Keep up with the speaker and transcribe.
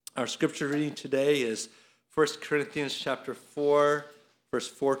Our scripture reading today is 1 Corinthians chapter 4, verse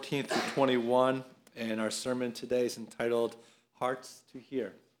 14 through 21, and our sermon today is entitled Hearts to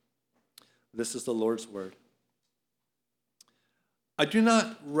Hear. This is the Lord's word. I do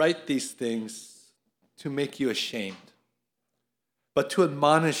not write these things to make you ashamed, but to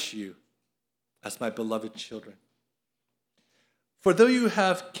admonish you as my beloved children. For though you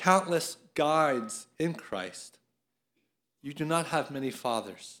have countless guides in Christ, you do not have many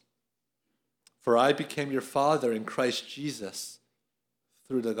fathers. For I became your father in Christ Jesus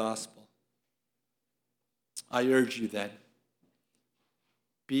through the gospel. I urge you then,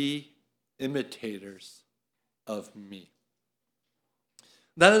 be imitators of me.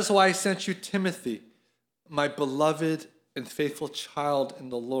 That is why I sent you Timothy, my beloved and faithful child in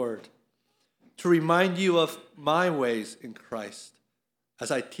the Lord, to remind you of my ways in Christ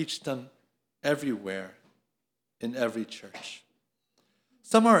as I teach them everywhere in every church.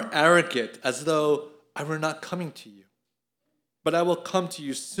 Some are arrogant, as though I were not coming to you. But I will come to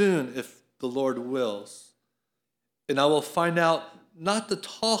you soon if the Lord wills. And I will find out not the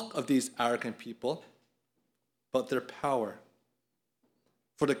talk of these arrogant people, but their power.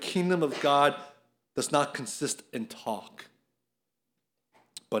 For the kingdom of God does not consist in talk,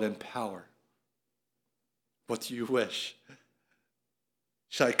 but in power. What do you wish?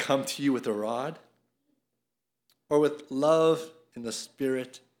 Shall I come to you with a rod? Or with love in the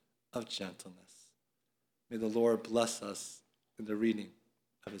spirit of gentleness? May the Lord bless us in the reading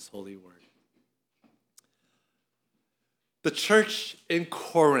of his holy word. The church in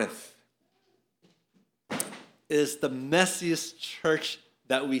Corinth is the messiest church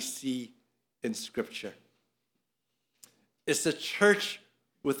that we see in Scripture. It's the church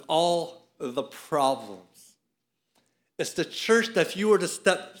with all the problems. It's the church that if you were to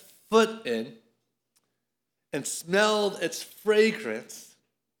step foot in and smelled its fragrance,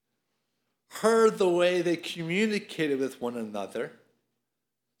 heard the way they communicated with one another,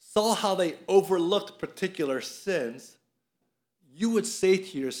 saw how they overlooked particular sins, you would say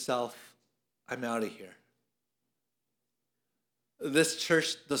to yourself, I'm out of here. This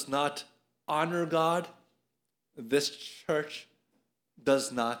church does not honor God. This church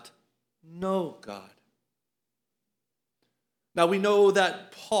does not know God. Now we know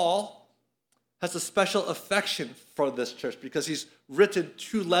that Paul has a special affection for this church because he's written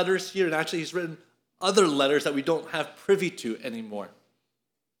 2 letters here, and actually he's written other letters that we don't have privy to anymore.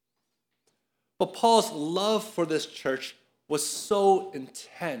 But Paul's love for this church was so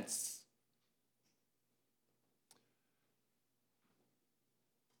intense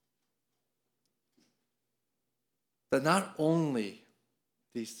that not only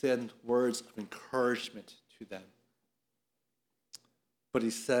did he send words of encouragement to them, but he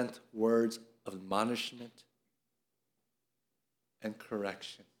sent words of admonishment and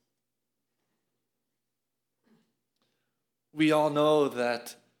correction. We all know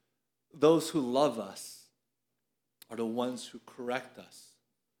that those who love us are the ones who correct us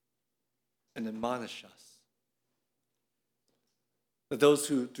and admonish us. That those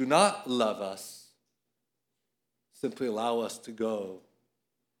who do not love us simply allow us to go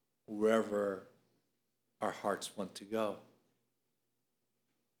wherever our hearts want to go.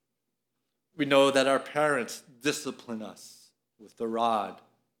 We know that our parents discipline us with the rod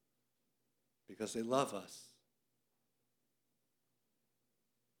because they love us.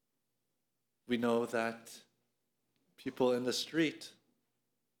 We know that people in the street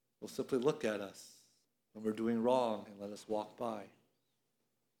will simply look at us when we're doing wrong and let us walk by.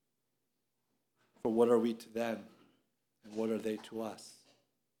 For what are we to them, and what are they to us?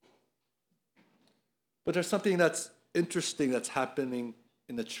 But there's something that's interesting that's happening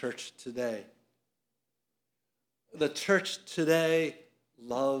in the church today. The church today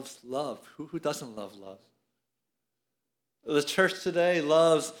loves love. Who doesn't love love? The church today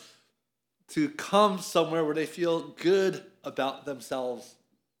loves to come somewhere where they feel good about themselves,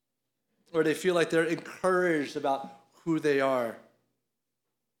 where they feel like they're encouraged about who they are.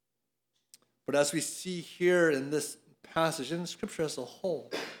 But as we see here in this passage, in Scripture as a whole,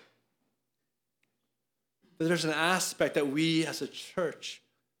 that there's an aspect that we as a church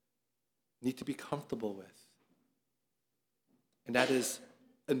need to be comfortable with. And that is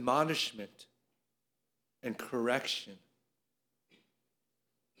admonishment and correction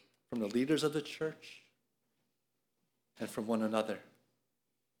from the leaders of the church and from one another.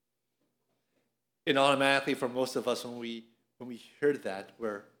 And automatically for most of us, when we hear that,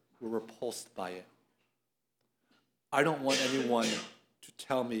 we're repulsed by it. I don't want anyone to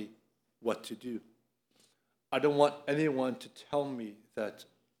tell me what to do. I don't want anyone to tell me that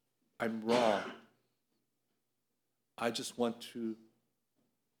I'm wrong. I just want to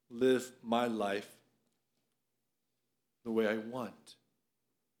live my life the way I want.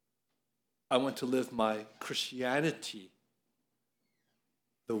 I want to live my Christianity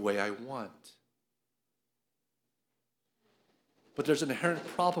the way I want. But there's an inherent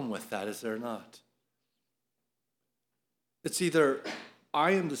problem with that, is there not? It's either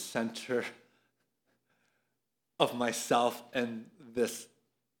I am the center of myself and this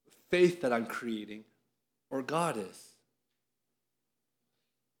faith that I'm creating, or God is.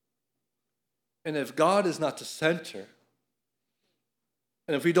 And if God is not the center,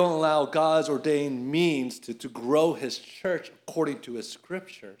 and if we don't allow God's ordained means to grow his church according to his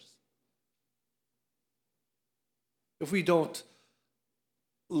scriptures, if we don't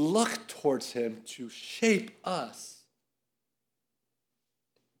look towards him to shape us,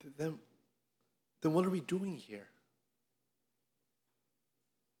 then what are we doing here?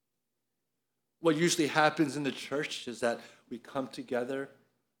 What usually happens in the church is that we come together,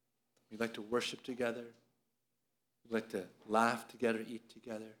 we like to worship together, we like to laugh together, eat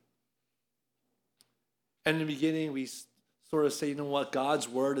together. And in the beginning, we sort of say, you know what, God's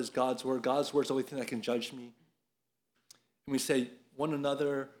word is God's word. God's word is the only thing that can judge me. And we say, one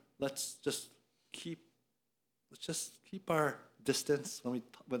another, let's just keep our distance when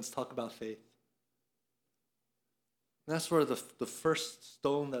we talk about faith. And that's sort of the first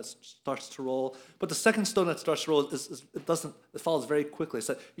stone that starts to roll. But the second stone that starts to roll it falls very quickly. It's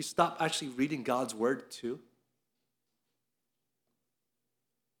that you stop actually reading God's word too.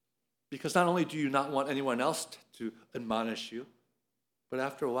 Because not only do you not want anyone else to admonish you, but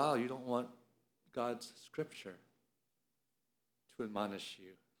after a while you don't want God's scripture to admonish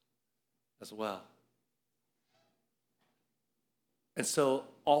you as well. And so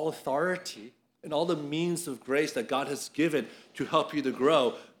all authority and all the means of grace that God has given to help you to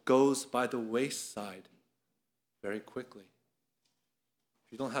grow goes by the wayside very quickly.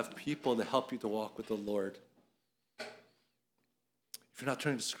 If you don't have people to help you to walk with the Lord, if you're not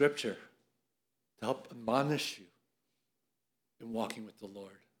turning to Scripture to help admonish you in walking with the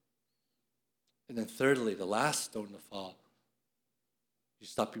Lord. And then thirdly, the last stone to fall, you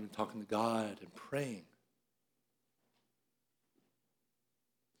stop even talking to God and praying.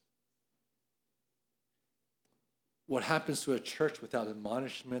 What happens to a church without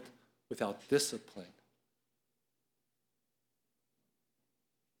admonishment, without discipline,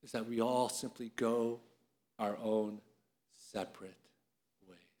 is that we all simply go our own separate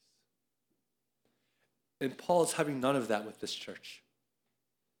ways. And Paul is having none of that with this church.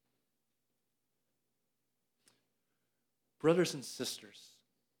 Brothers and sisters,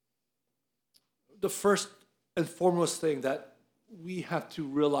 the first and foremost thing that we have to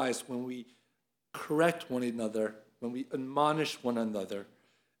realize when we correct one another, when we admonish one another,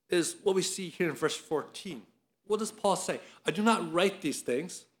 is what we see here in verse 14. What does Paul say? I do not write these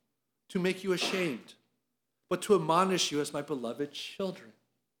things to make you ashamed, but to admonish you as my beloved children.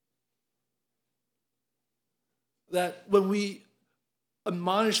 That when we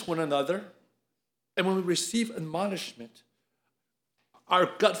admonish one another, and when we receive admonishment, our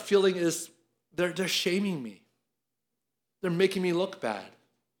gut feeling is they're shaming me. They're making me look bad.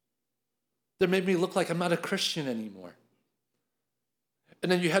 They're making me look like I'm not a Christian anymore.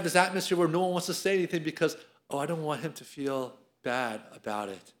 And then you have this atmosphere where no one wants to say anything because, I don't want him to feel bad about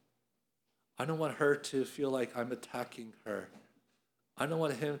it. I don't want her to feel like I'm attacking her. I don't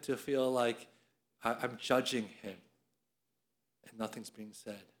want him to feel like I'm judging him and nothing's being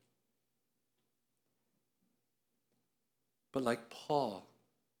said. But like Paul,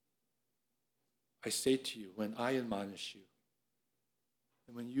 I say to you, when I admonish you,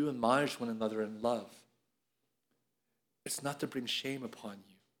 and when you admonish one another in love, it's not to bring shame upon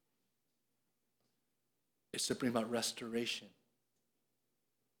you. It's to bring about restoration.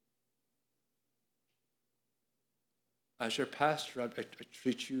 As your pastor, I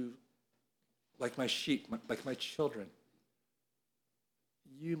treat you like my sheep, like my children.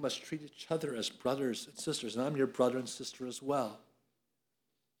 You must treat each other as brothers and sisters, and I'm your brother and sister as well.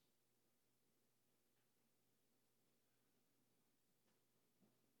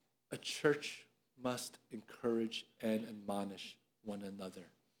 A church must encourage and admonish one another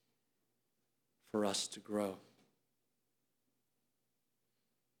for us to grow.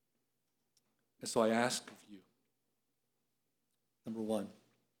 And so I ask of you, number one,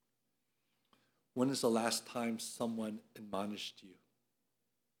 when is the last time someone admonished you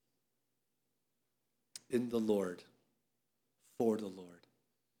in the Lord, for the Lord?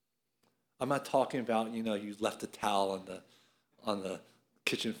 I'm not talking about, you left a towel on the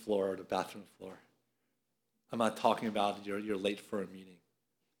kitchen floor or the bathroom floor. I'm not talking about you're late for a meeting.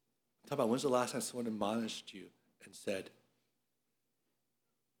 I'm talking about when's the last time someone admonished you and said,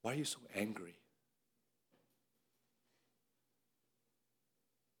 Why are you so angry?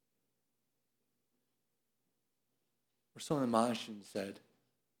 Or someone admonished you and said,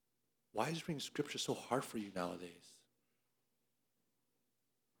 why is reading Scripture so hard for you nowadays?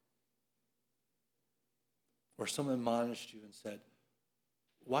 Or someone admonished you and said,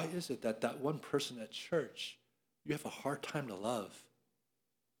 why is it that that one person at church you have a hard time to love?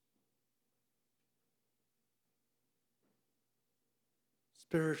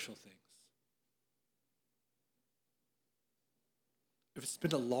 Spiritual things. If it's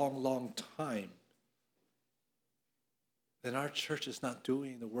been a long, long time, then our church is not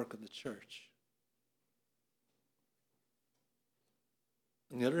doing the work of the church.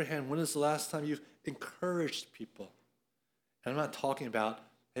 On the other hand, when is the last time you've encouraged people? And I'm not talking about,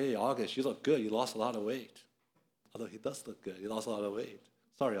 hey, August, you look good. You lost a lot of weight. Although he does look good. He lost a lot of weight.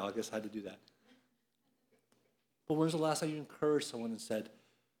 Sorry, August, I had to do that. But when was the last time you encouraged someone and said,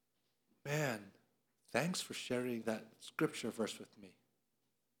 man, thanks for sharing that scripture verse with me.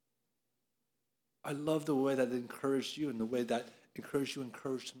 I love the way that it encouraged you and the way that encouraged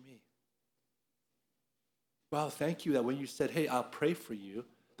me. Wow, thank you that when you said, hey, I'll pray for you,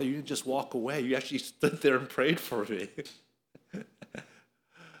 that you didn't just walk away. You actually stood there and prayed for me.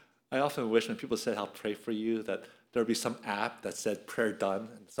 I often wish when people said, I'll pray for you, that there would be some app that said prayer done,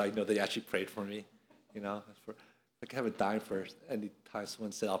 and so I know they actually prayed for me. You know, I can have a dime for any time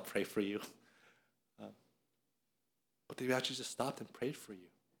someone said, I'll pray for you. But they actually just stopped and prayed for you.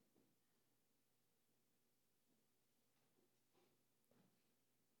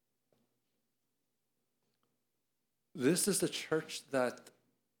 This is the type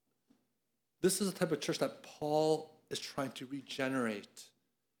of church that Paul is trying to regenerate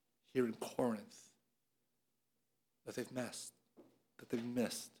here in Corinth, that they've missed.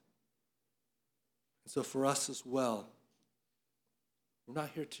 And so for us as well, we're not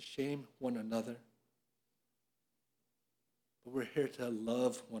here to shame one another, but we're here to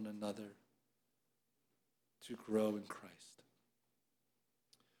love one another, to grow in Christ.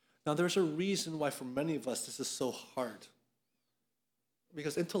 Now, there's a reason why for many of us this is so hard.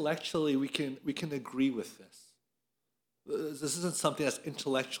 Because intellectually we can agree with this. This isn't something that's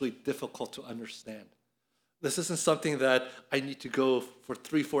intellectually difficult to understand. This isn't something that I need to go for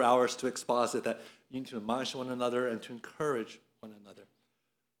 3-4 hours to exposit, that you need to admonish one another and to encourage one another.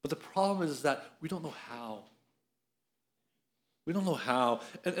 But the problem is that we don't know how. We don't know how.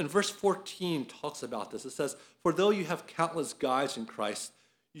 And verse 14 talks about this. It says, for though you have countless guides in Christ,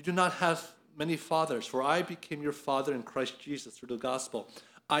 you do not have many fathers, for I became your father in Christ Jesus through the gospel.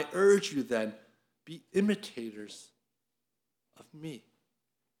 I urge you then, be imitators of me.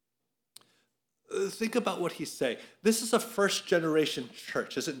 Think about what he's saying. This is a first generation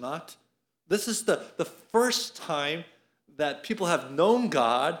church, is it not? This is the first time that people have known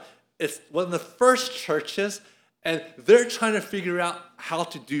God. It's one of the first churches, and they're trying to figure out how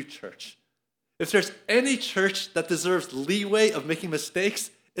to do church. If there's any church that deserves leeway of making mistakes,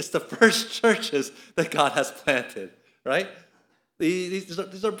 it's the first churches that God has planted, right? These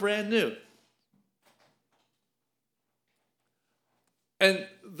are brand new. And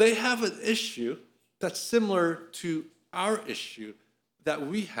they have an issue that's similar to our issue that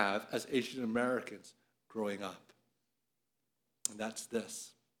we have as Asian Americans growing up. And that's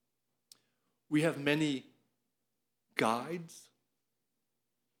this. We have many guides,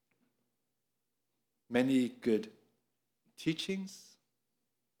 many good teachings,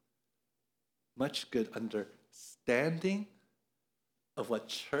 much good understanding of what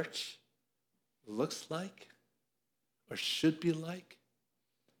church looks like or should be like,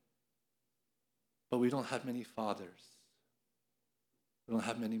 but we don't have many fathers. We don't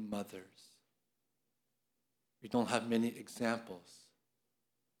have many mothers. We don't have many examples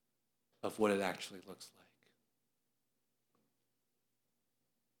of what it actually looks like.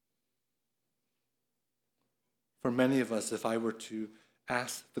 For many of us, if I were to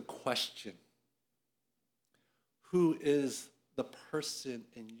ask the question, who is the person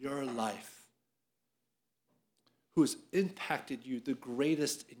in your life who has impacted you the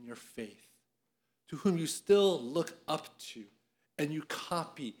greatest in your faith, to whom you still look up to and you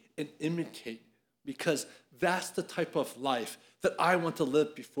copy and imitate, because that's the type of life that I want to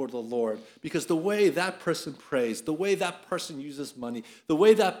live before the Lord. Because the way that person prays, the way that person uses money, the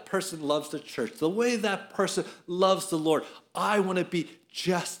way that person loves the church, the way that person loves the Lord, I want to be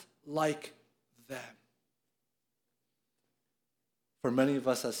just like them. For many of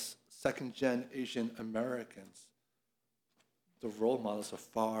us as second-gen Asian Americans, the role models are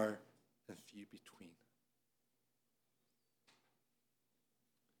far and few between.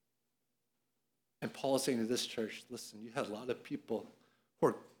 And Paul is saying to this church, listen, you have a lot of people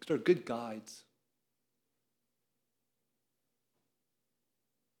they're good guides.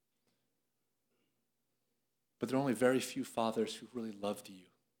 But there are only very few fathers who really loved you,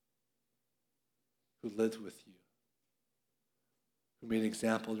 who lived with you, who made an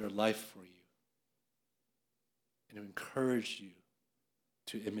example of their life for you, and who encouraged you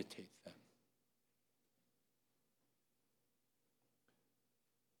to imitate them.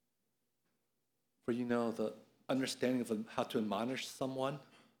 For the understanding of how to admonish someone,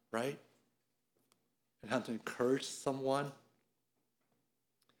 right? And how to encourage someone.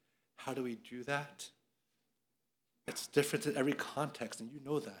 How do we do that? It's different in every context, and you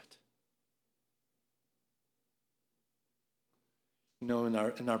know that.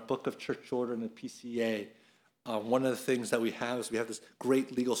 In our book of church order in the PCA, one of the things that we have is we have this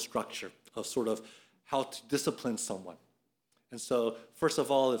great legal structure of sort of how to discipline someone. And so, first of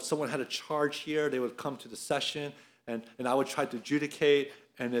all, if someone had a charge here, they would come to the session, and I would try to adjudicate.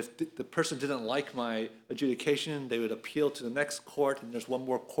 And if the person didn't like my adjudication, they would appeal to the next court, and there's one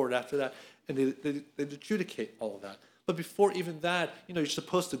more court after that, and they'd adjudicate all of that. But before even that, you're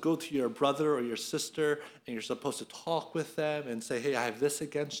supposed to go to your brother or your sister, and you're supposed to talk with them and say, hey, I have this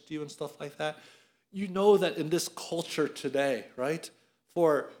against you and stuff like that. You know that in this culture today, right,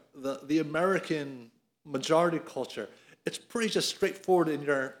 for the American majority culture, it's pretty just straightforward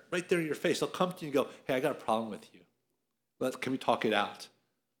right there in your face. They'll come to you and go, hey, I got a problem with you. Can we talk it out?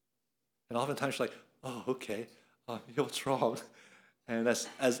 And oftentimes you're like, oh, okay, what's wrong? And as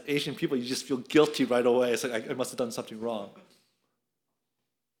Asian people, you just feel guilty right away. It's like, I must have done something wrong.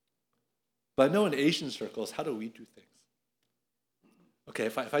 But I know in Asian circles, how do we do things? Okay,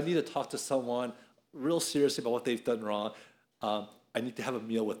 if I need to talk to someone real seriously about what they've done wrong, I need to have a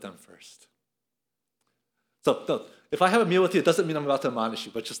meal with them first. So no, if I have a meal with you, it doesn't mean I'm about to admonish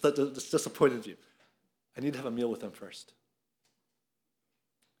you, but it's just a point of view. I need to have a meal with them first.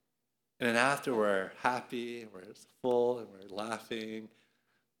 And then after we're happy, we're full, and we're laughing,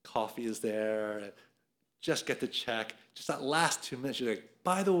 coffee is there, and just get the check. Just that last 2 minutes, you're like,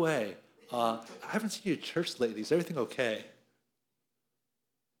 by the way, I haven't seen you at church lately. Is everything okay?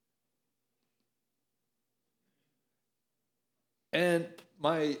 And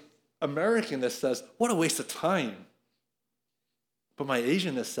my Americanness says, what a waste of time. But my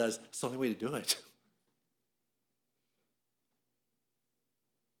Asianness says, it's the only way to do it.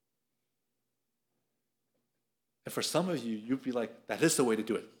 And for some of you, you'd be like, that is the way to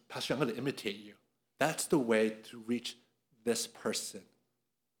do it. Pastor, I'm going to imitate you. That's the way to reach this person.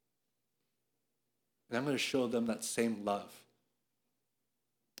 And I'm going to show them that same love.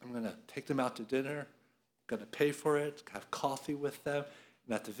 I'm going to take them out to dinner. I'm going to pay for it, have coffee with them.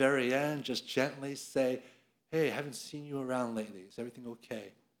 And at the very end, just gently say, hey, I haven't seen you around lately. Is everything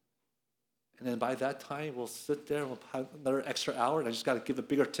okay? And then by that time, we'll sit there and we'll have another extra hour, and I just got to give a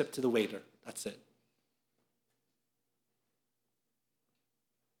bigger tip to the waiter. That's it.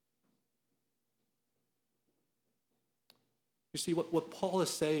 You see, what Paul is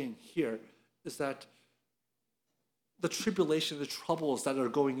saying here is that the tribulation, the troubles that are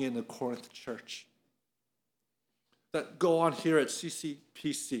going in the Corinth church, that go on here at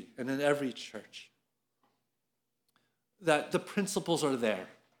CCPC and in every church, that the principles are there,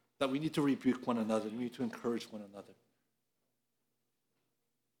 that we need to rebuke one another, we need to encourage one another.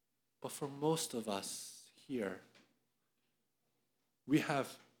 But for most of us here, we have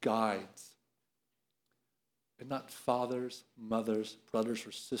guides, and not fathers, mothers, brothers,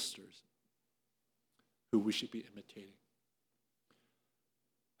 or sisters who we should be imitating.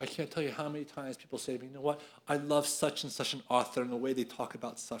 I can't tell you how many times people say to me, you know what, I love such and such an author and the way they talk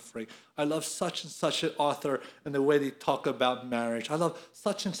about suffering. I love such and such an author and the way they talk about marriage. I love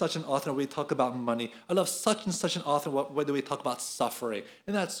such and such an author and the way they talk about money. I love such and such an author and the way they talk about suffering.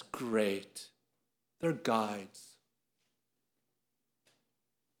 And that's great. They're guides.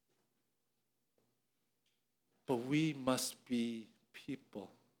 But we must be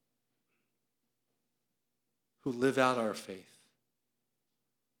people who live out our faith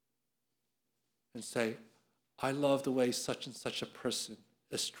and say, I love the way such and such a person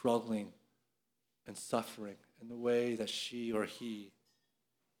is struggling and suffering and the way that she or he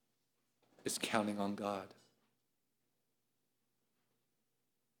is counting on God.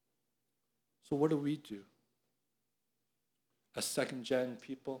 So what do we do as second-gen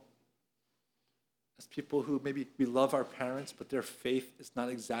people? As people who maybe we love our parents, but their faith is not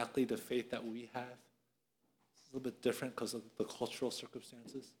exactly the faith that we have. It's a little bit different because of the cultural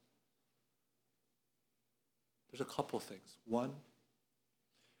circumstances. There's a couple things. One,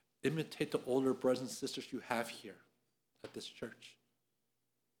 imitate the older brothers and sisters you have here at this church.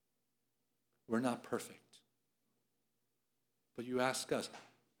 We're not perfect, But you ask us,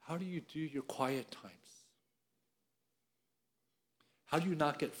 how do you do your quiet times? How do you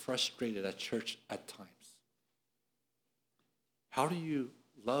not get frustrated at church at times? How do you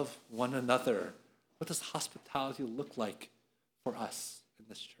love one another? What does hospitality look like for us in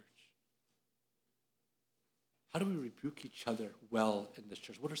this church? How do we rebuke each other well in this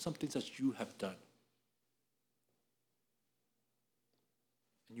church? What are some things that you have done?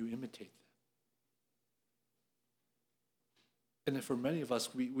 And you imitate them. And then for many of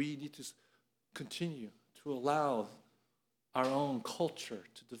us, we need to continue to allow our own culture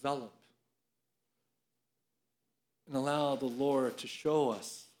to develop and allow the Lord to show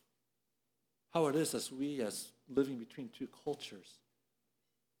us how it is as we, as living between two cultures,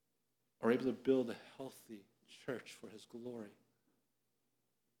 are able to build a healthy church for his glory.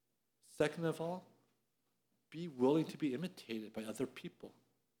 Second of all, be willing to be imitated by other people.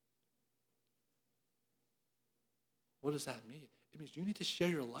 What does that mean? It means you need to share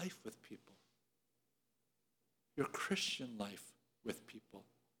your life with people, your Christian life with people.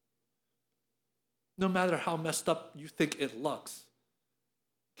 No matter how messed up you think it looks,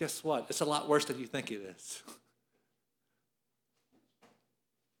 guess what? It's a lot worse than you think it is.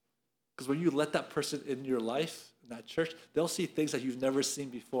 Because when you let that person in your life, in that church, they'll see things that you've never seen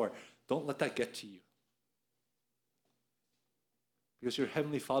before. Don't let that get to you. Because your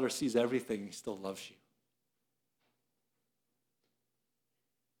Heavenly Father sees everything and he still loves you.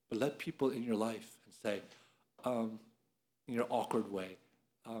 But let people in your life and say, in your awkward way,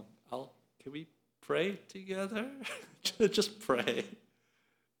 can we pray together? Just pray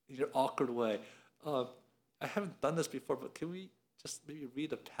in your awkward way. I haven't done this before, but can we just maybe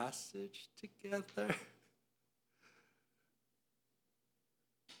read a passage together?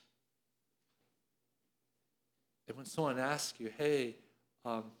 And when someone asks you, hey,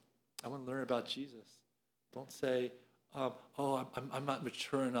 I want to learn about Jesus, don't say, I'm not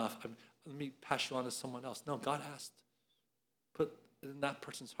mature enough. Let me pass you on to someone else. No, God asked. Put in that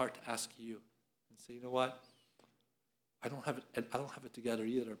person's heart to ask you and say, you know what? I don't have it together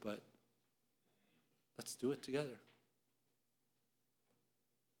either, but let's do it together.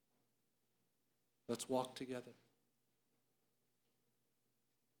 Let's walk together.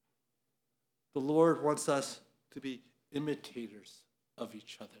 The Lord wants us to be imitators of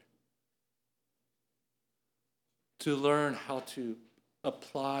each other, to learn how to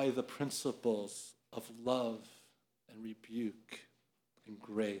apply the principles of love and rebuke and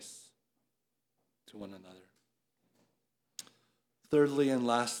grace to one another. Thirdly and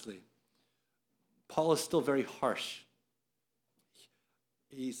lastly, Paul is still very harsh.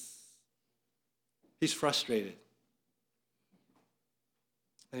 He's frustrated.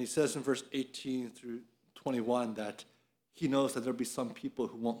 And he says in verse 18 through 21 that he knows that there'll be some people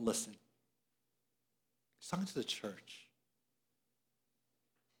who won't listen. He's talking to the church.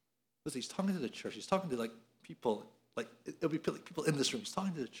 Listen, he's talking to the church. He's talking to people, it'll be people in this room. He's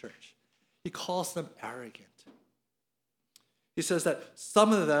talking to the church. He calls them arrogant. He says that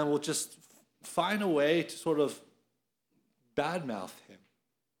some of them will just find a way to sort of badmouth him.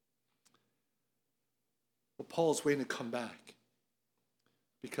 But Paul is waiting to come back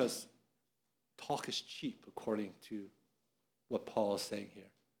because talk is cheap, according to what Paul is saying here.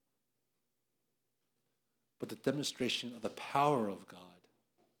 But the demonstration of the power of God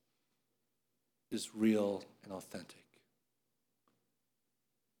is real and authentic.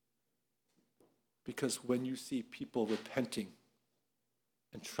 Because when you see people repenting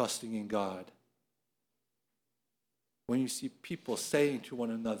and trusting in God, when you see people saying to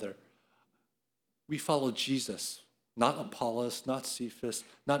one another, we follow Jesus, not Apollos, not Cephas,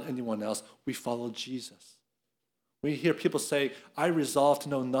 not anyone else, we follow Jesus. When you hear people say, I resolve to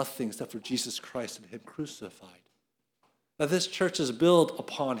know nothing except for Jesus Christ and him crucified. Now this church is built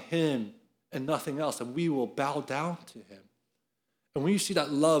upon him and nothing else, and we will bow down to him. And when you see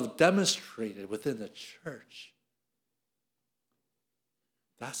that love demonstrated within the church,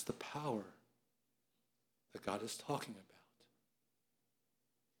 that's the power that God is talking about.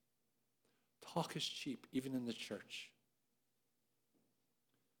 Talk is cheap, even in the church.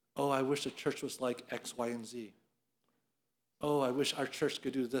 Oh, I wish the church was like X, Y, and Z. Oh, I wish our church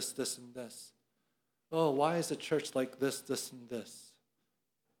could do this, this, and this. Oh, why is the church like this, this, and this?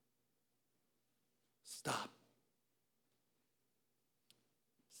 Stop.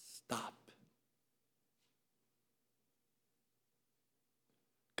 Stop.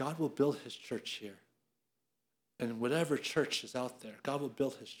 God will build his church here. And whatever church is out there, God will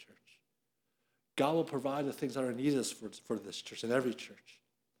build his church. God will provide the things that are needed for this church and every church.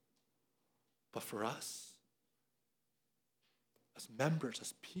 But for us, as members,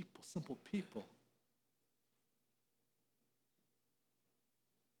 as people, simple people,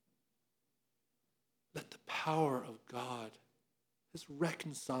 power of God, his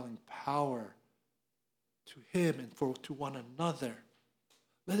reconciling power to him and to one another,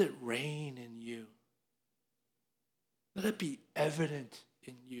 let it reign in you. Let it be evident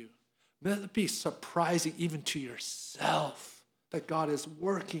in you. Let it be surprising even to yourself that God is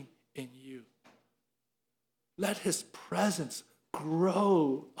working in you. Let his presence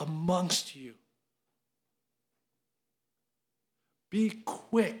grow amongst you. Be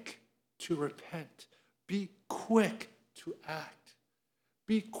quick to repent. Be quick to act.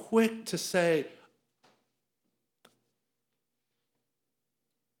 Be quick to say,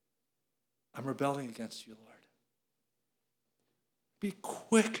 I'm rebelling against you, Lord. Be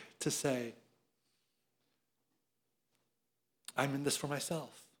quick to say, I'm in this for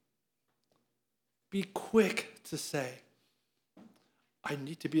myself. Be quick to say, I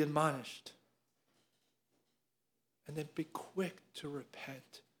need to be admonished. And then be quick to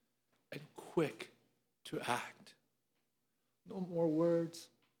repent and quick to act. No more words.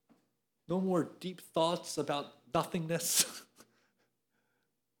 No more deep thoughts about nothingness.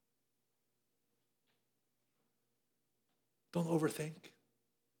 Don't overthink.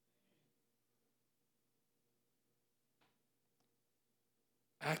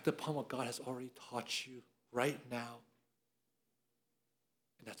 Act upon what God has already taught you right now.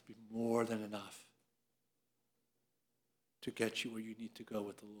 And that's be more than enough to get you where you need to go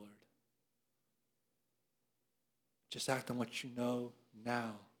with the Lord. Just act on what you know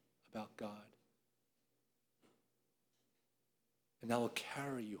now about God. And that will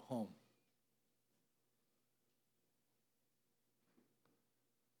carry you home.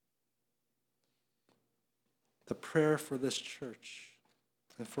 The prayer for this church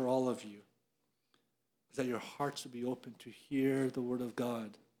and for all of you is that your hearts will be open to hear the word of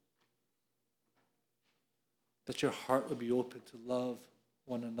God. That your heart will be open to love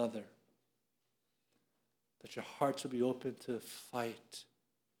one another. That your hearts will be open to fight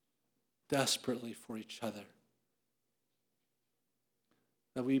desperately for each other.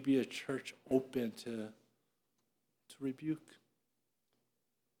 That we be a church open to rebuke.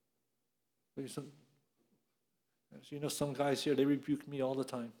 You know, some guys here, they rebuke me all the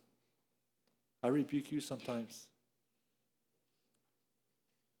time. I rebuke you sometimes.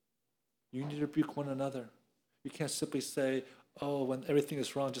 You need to rebuke one another. You can't simply say, oh, when everything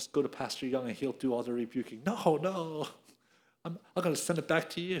is wrong, just go to Pastor Young and he'll do all the rebuking. No. I'm going to send it back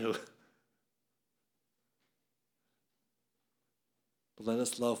to you. But let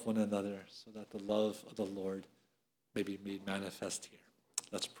us love one another so that the love of the Lord may be made manifest here.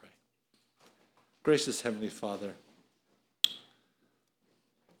 Let's pray. Gracious Heavenly Father,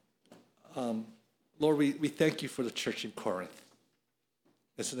 Lord, we thank you for the church in Corinth.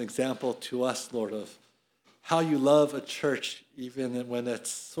 It's an example to us, Lord, of how you love a church even when it's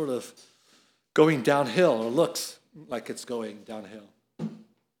sort of going downhill or looks like it's going downhill.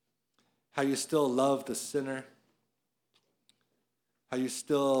 How you still love the sinner. How you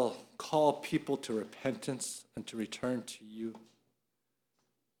still call people to repentance and to return to you.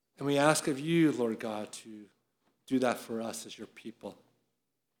 And we ask of you, Lord God, to do that for us as your people.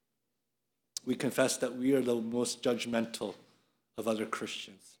 We confess that we are the most judgmental of other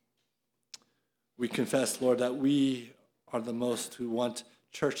Christians. We confess, Lord, that we are the most who want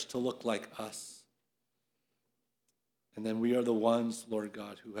church to look like us. And then we are the ones, Lord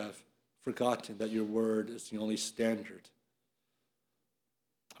God, who have forgotten that your word is the only standard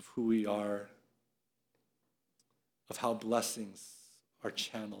of who we are, of how blessings are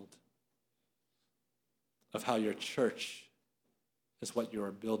channeled, of how your church is what you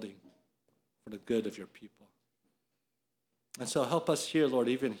are building for the good of your people. And so help us here, Lord,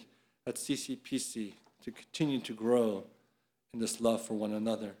 even at CCPC, to continue to grow in this love for one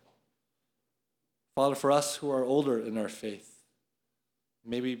another. Father, for us who are older in our faith,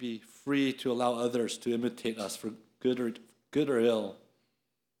 may we be free to allow others to imitate us for good or ill,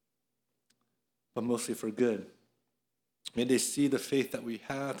 but mostly for good. May they see the faith that we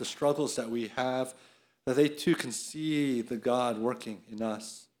have, the struggles that we have, that they too can see the God working in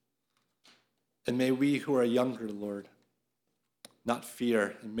us. And may we who are younger, Lord, not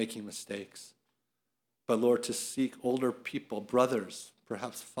fear in making mistakes, but Lord, to seek older people, brothers,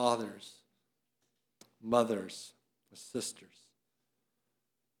 perhaps fathers, mothers, sisters,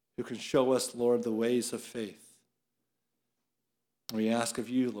 who can show us, Lord, the ways of faith. And we ask of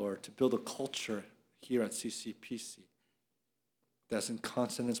you, Lord, to build a culture here at CCPC that's in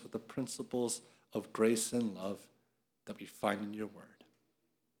consonance with the principles of grace and love that we find in your word.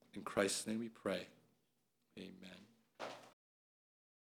 In Christ's name we pray. Amen.